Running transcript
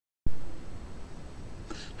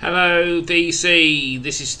Hello VC,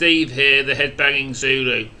 this is Steve here, the Headbanging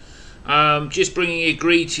Zulu. Just bringing you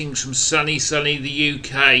greetings from sunny the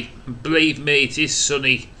UK. Believe me, it is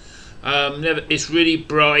sunny. It's really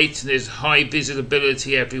bright and there's high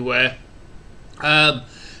visibility everywhere.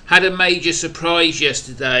 Had a major surprise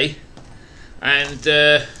yesterday and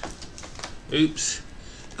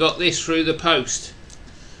got this through the post,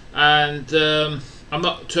 and I'm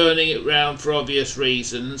not turning it round for obvious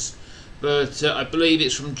reasons, but I believe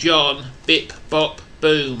it's from JON, Bip Bop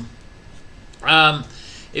Boom.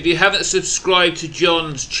 If you haven't subscribed to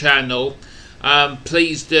JON's channel,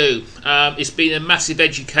 please do. It's been a massive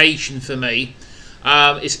education for me.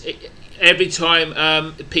 Every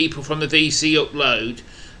time people from the VC upload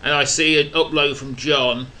and I see an upload from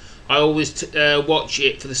JON, I always watch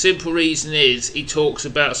it, for the simple reason is he talks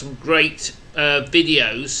about some great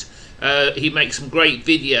videos. He makes some great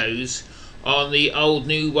videos on the old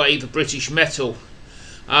new wave of British metal.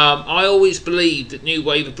 I always believed that new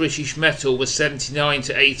wave of British metal was 79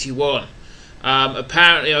 to 81.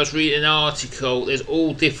 Apparently I was reading an article, there's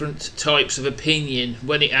all different types of opinion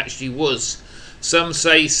when it actually was. Some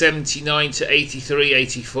say 79 to 83,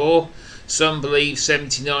 84, some believe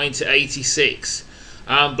 79 to 86.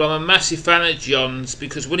 But I'm a massive fan of JON's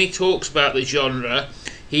because when he talks about the genre,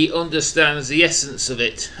 he understands the essence of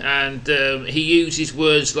it, and he uses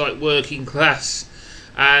words like working class,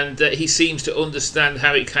 and he seems to understand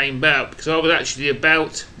how it came about, because I was actually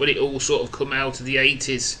about when it all sort of come out of the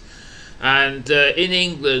 80s, and in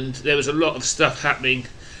England there was a lot of stuff happening.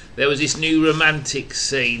 There was this new romantic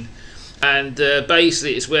scene, and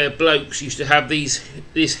basically it's where blokes used to have this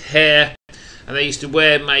hair, and they used to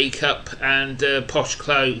wear makeup and posh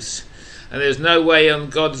clothes. And there's no way on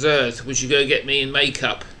God's earth was you going to get me in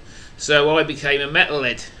makeup. So I became a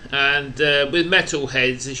metalhead. And with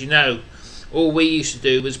metalheads, as you know, all we used to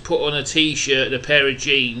do was put on a t-shirt and a pair of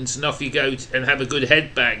jeans and off you go and have a good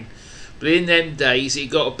headbang. But in them days it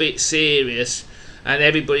got a bit serious, and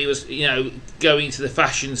everybody was, you know, going to the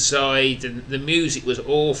fashion side, and the music was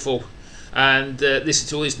awful. And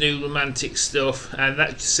listened to all this new romantic stuff, and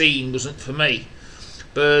that scene wasn't for me.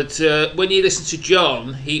 But when you listen to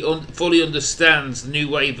JON, he fully understands the new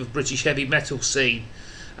wave of British heavy metal scene,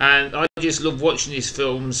 and I just love watching his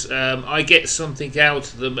films. I get something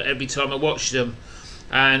out of them every time I watch them,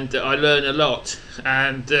 and I learn a lot.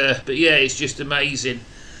 And but yeah, it's just amazing.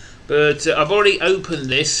 But I've already opened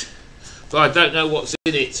this, but I don't know what's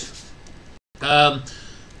in it.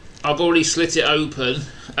 I've already slit it open.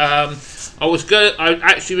 I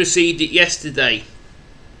actually received it yesterday,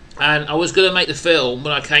 and I was going to make the film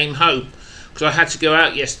when I came home, because I had to go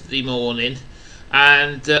out yesterday morning,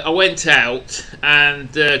 and I went out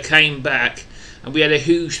and came back, and we had a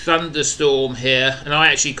huge thunderstorm here, and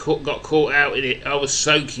I actually got caught out in it. I was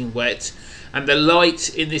soaking wet, and the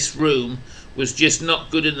light in this room was just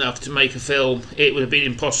not good enough to make a film. It would have been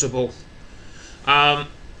impossible. Yeah,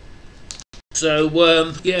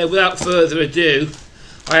 without further ado,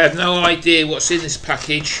 I have no idea what's in this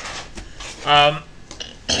package.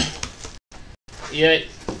 Yeah.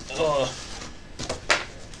 Oh.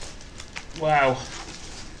 Wow.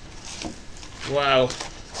 Wow.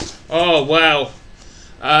 Oh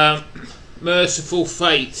wow. Merciful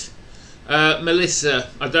Fate. Melissa.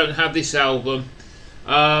 I don't have this album.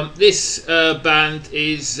 This band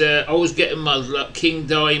is I was getting muddled up. King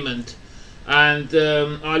Diamond. And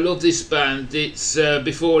I love this band. It's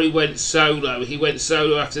before he went solo. He went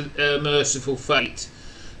solo after Merciful Fate.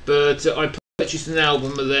 But I purchased an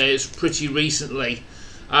album of theirs pretty recently.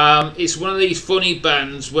 It's one of these funny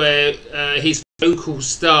bands where his vocal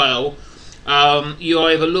style, you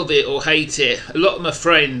either love it or hate it. A lot of my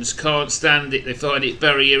friends can't stand it. They find it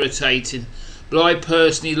very irritating. But I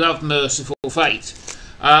personally love Merciful Fate.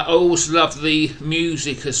 I also love the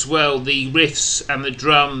music as well, the riffs and the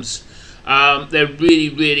drums. They're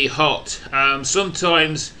really hot.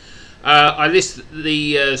 Sometimes I listen to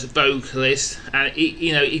the vocalist, and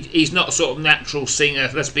he's not a sort of natural singer,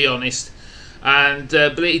 let's be honest, and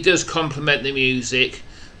but he does complement the music.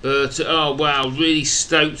 But oh wow, really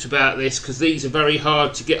stoked about this, because these are very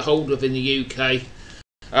hard to get hold of in the UK.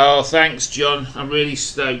 Oh, thanks JON, I'm really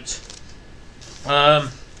stoked.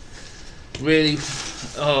 Really,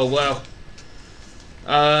 oh wow.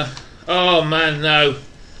 Oh man, no.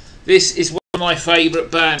 This is one of my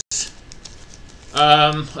favourite bands.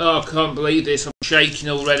 Oh, I can't believe this. I'm shaking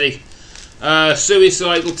already.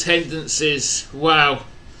 Suicidal Tendencies. Wow.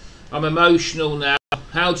 I'm emotional now.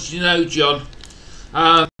 How did you know, JON?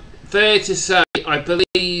 Fair to say, I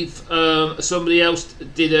believe somebody else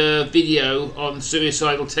did a video on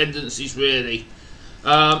suicidal tendencies, really.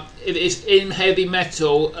 If it's in heavy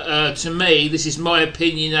metal, to me, this is my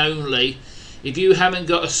opinion only. If you haven't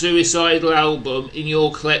got a Suicidal album in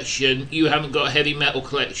your collection, you haven't got a heavy metal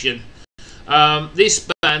collection. This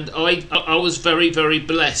band, I was very, very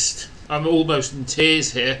blessed. I'm almost in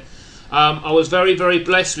tears here. I was very, very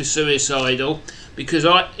blessed with Suicidal because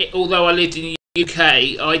although I lived in the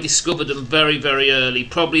UK, I discovered them very, very early,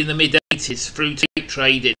 probably in the mid-80s through tape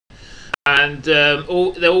trading. And they're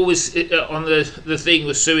always on the thing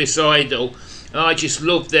was Suicidal, and I just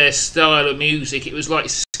loved their style of music. It was like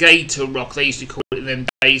skater rock, they used to call it in them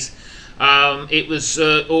days. It was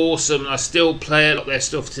awesome. I still play a lot of their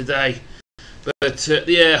stuff today. But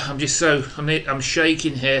yeah, I'm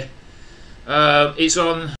shaking here. It's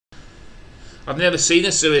on. I've never seen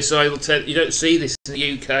a Suicidal tent. You don't see this in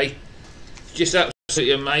the UK. It's just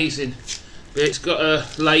absolutely amazing. But it's got a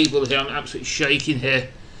label here. I'm absolutely shaking here.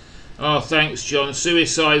 Oh, thanks, John.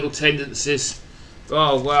 Suicidal Tendencies.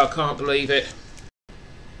 Oh wow, I can't believe it.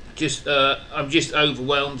 I'm just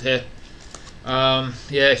overwhelmed here. Yeah,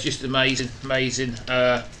 it's just amazing, amazing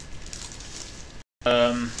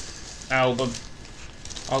album.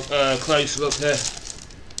 I'll close look here.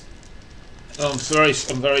 Oh,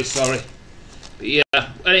 I'm very sorry. But yeah,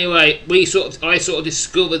 anyway, I sort of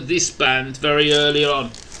discovered this band very early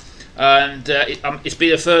on, and it's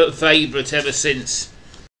been a favourite ever since,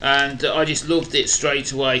 and I just loved it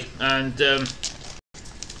straight away. And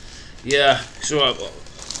yeah, so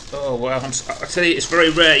oh wow, I tell you, it's very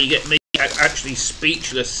rare you get me actually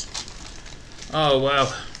speechless. Oh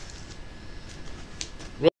wow,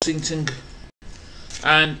 Rossington,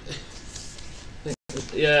 and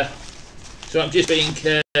yeah, so I'm just being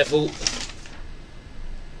careful.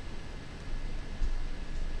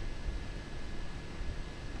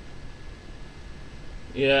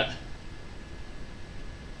 Yeah.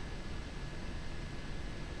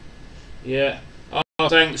 Yeah. Oh,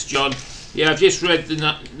 thanks, John. Yeah, I've just read the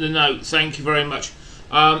note. Thank you very much.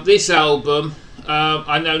 This album,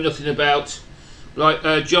 I know nothing about.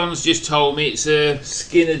 Like John's just told me, it's a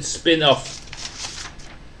Skinner spin-off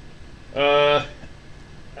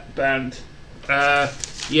band.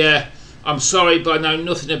 Yeah, I'm sorry, but I know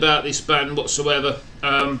nothing about this band whatsoever.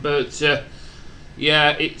 But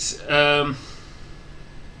yeah, it's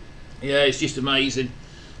just amazing.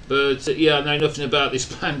 But yeah, I know nothing about this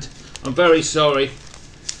band. I'm very sorry.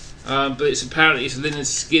 But it's apparently it's Lynyrd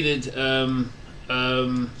Skynyrd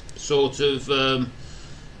sort of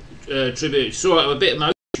tribute. It's alright, I'm a bit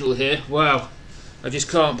emotional here. Wow, I just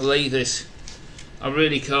can't believe this. I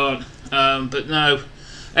really can't. But no.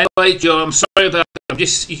 Anyway, John, I'm sorry about that. You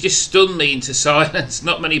just stunned me into silence.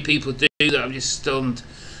 Not many people do that. I'm just stunned.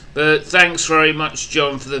 But thanks very much,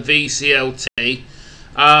 John, for the VCLT.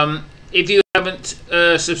 If you haven't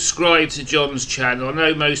subscribed to John's channel, I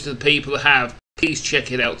know most of the people have. Please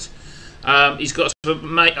check it out. He's got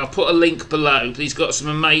some. I'll put a link below. He's got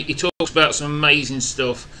some. He talks about some amazing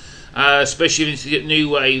stuff, especially into the new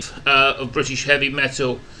wave of British heavy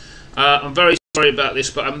metal. I'm very sorry about this,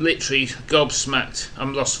 but I'm literally gobsmacked.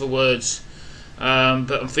 I'm lost for words.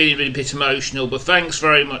 But I'm feeling really a bit emotional. But thanks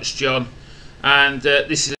very much, John. And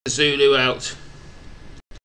this is Zulu out.